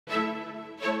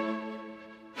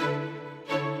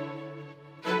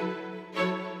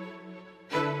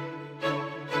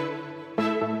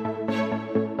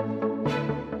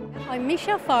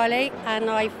Michelle Farley, and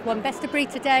I've won Best of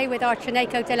Breed today with our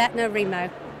Cirneco Dell'etna Remo.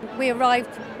 We arrived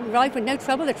with no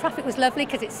trouble. The traffic was lovely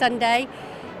because it's Sunday.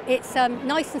 It's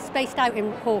nice and spaced out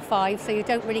in Hall 5, so you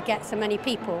don't really get so many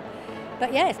people.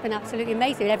 But yeah, it's been absolutely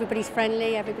amazing. Everybody's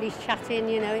friendly, everybody's chatting,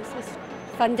 you know, it's just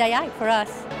a fun day out for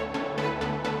us.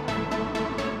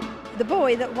 The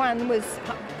boy that won was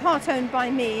part owned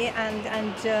by me,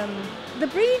 and the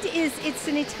breed it's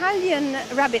an Italian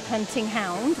rabbit hunting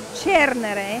hound.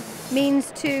 Cernere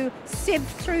means to sieve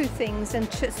through things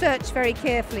and search very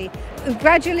carefully.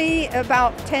 Gradually,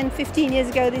 about 10-15 years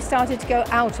ago, they started to go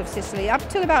out of Sicily. Up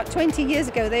till about 20 years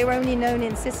ago, they were only known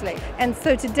in Sicily. And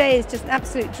so today is just an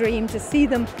absolute dream to see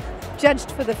them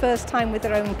judged for the first time with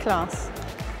their own class.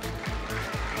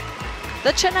 The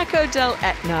Cirneco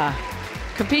Dell'etna.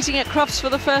 Competing at Crufts for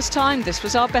the first time, this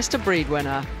was our Best of Breed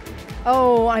winner.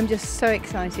 Oh, I'm just so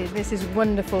excited. This is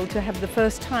wonderful to have the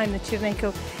first time the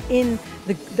Cirneco in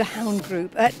the Hound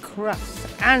Group at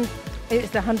Crufts. And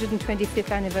it's the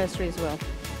 125th anniversary as well.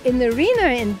 In the arena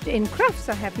in Crufts,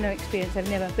 I have no experience. I've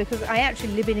never, because I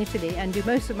actually live in Italy and do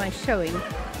most of my showing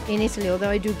in Italy, although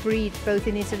I do breed both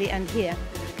in Italy and here.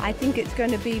 I think it's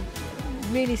going to be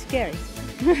really scary.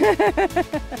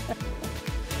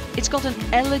 It's got an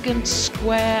elegant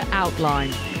square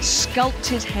outline,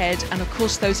 sculpted head, and of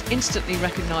course those instantly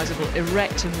recognisable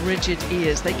erect and rigid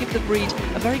ears. They give the breed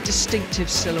a very distinctive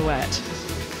silhouette.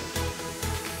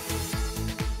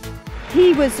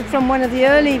 He was from one of the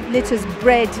early litters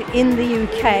bred in the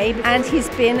UK, and he's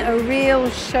been a real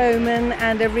showman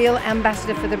and a real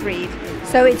ambassador for the breed.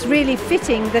 So it's really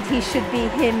fitting that he should be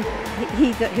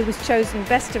who was chosen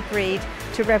Best of Breed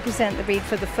to represent the breed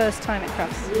for the first time at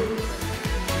Crufts.